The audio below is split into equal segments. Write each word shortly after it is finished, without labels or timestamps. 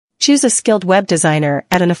Choose a skilled web designer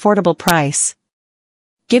at an affordable price.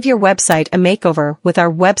 Give your website a makeover with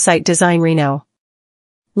our Website Design Reno.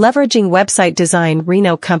 Leveraging Website Design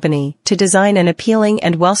Reno Company to design an appealing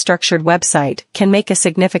and well-structured website can make a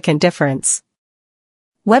significant difference.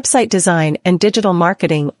 Website design and digital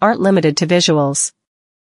marketing aren't limited to visuals.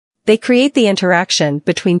 They create the interaction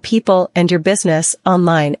between people and your business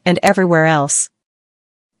online and everywhere else.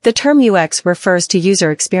 The term UX refers to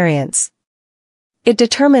user experience. It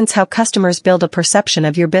determines how customers build a perception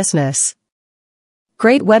of your business.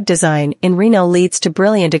 Great web design in Reno leads to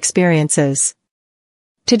brilliant experiences.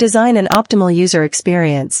 To design an optimal user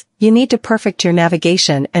experience, you need to perfect your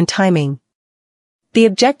navigation and timing. The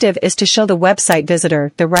objective is to show the website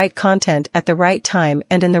visitor the right content at the right time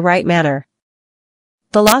and in the right manner.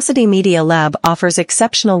 Velocity Media Lab offers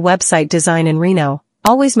exceptional website design in Reno,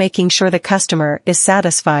 always making sure the customer is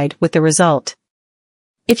satisfied with the result.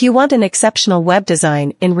 If you want an exceptional web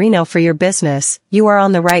design in Reno for your business, you are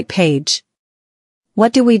on the right page.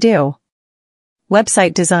 What do we do?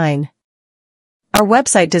 Website design. Our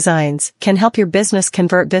website designs can help your business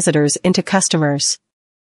convert visitors into customers.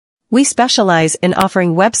 We specialize in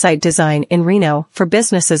offering website design in Reno for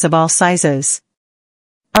businesses of all sizes.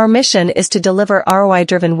 Our mission is to deliver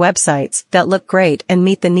ROI-driven websites that look great and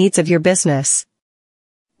meet the needs of your business.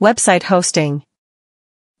 Website hosting.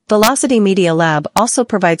 Velocity Media Lab also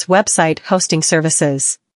provides website hosting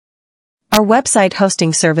services. Our website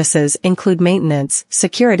hosting services include maintenance,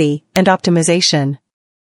 security, and optimization.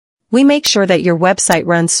 We make sure that your website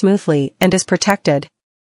runs smoothly and is protected.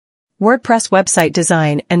 WordPress website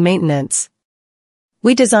design and maintenance.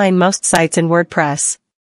 We design most sites in WordPress,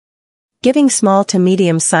 giving small to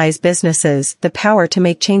medium-sized businesses the power to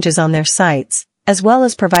make changes on their sites, as well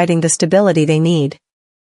as providing the stability they need.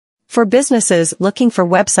 For businesses looking for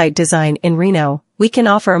website design in Reno, we can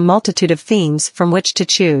offer a multitude of themes from which to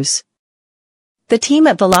choose. The team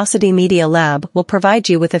at Velocity Media Lab will provide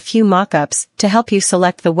you with a few mock-ups to help you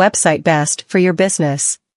select the website best for your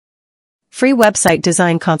business. Free website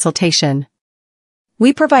design consultation.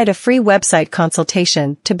 We provide a free website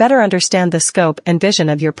consultation to better understand the scope and vision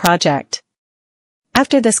of your project.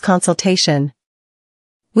 After this consultation,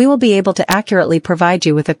 we will be able to accurately provide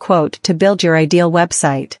you with a quote to build your ideal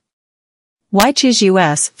website. Why choose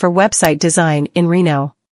US for website design in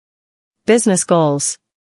Reno? Business goals.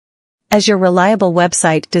 As your reliable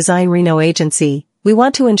website design Reno agency, we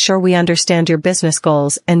want to ensure we understand your business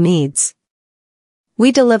goals and needs.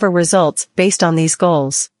 We deliver results based on these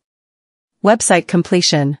goals. Website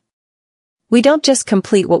completion. We don't just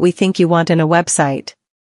complete what we think you want in a website.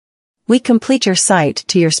 We complete your site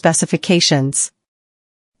to your specifications.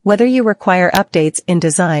 Whether you require updates in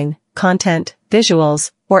design, content,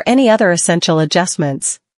 visuals, or any other essential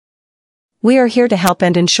adjustments, we are here to help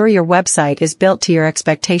and ensure your website is built to your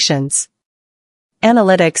expectations.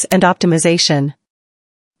 Analytics and optimization.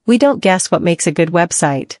 We don't guess what makes a good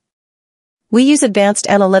website. We use advanced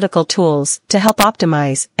analytical tools to help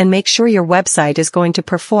optimize and make sure your website is going to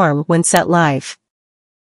perform when set live.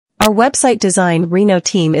 Our Website Design Reno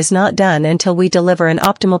team is not done until we deliver an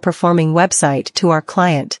optimal performing website to our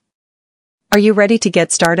client. Are you ready to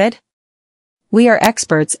get started? We are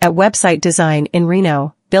experts at website design in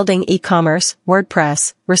Reno, building e-commerce,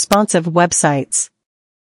 WordPress, responsive websites.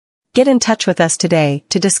 Get in touch with us today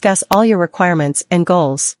to discuss all your requirements and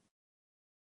goals.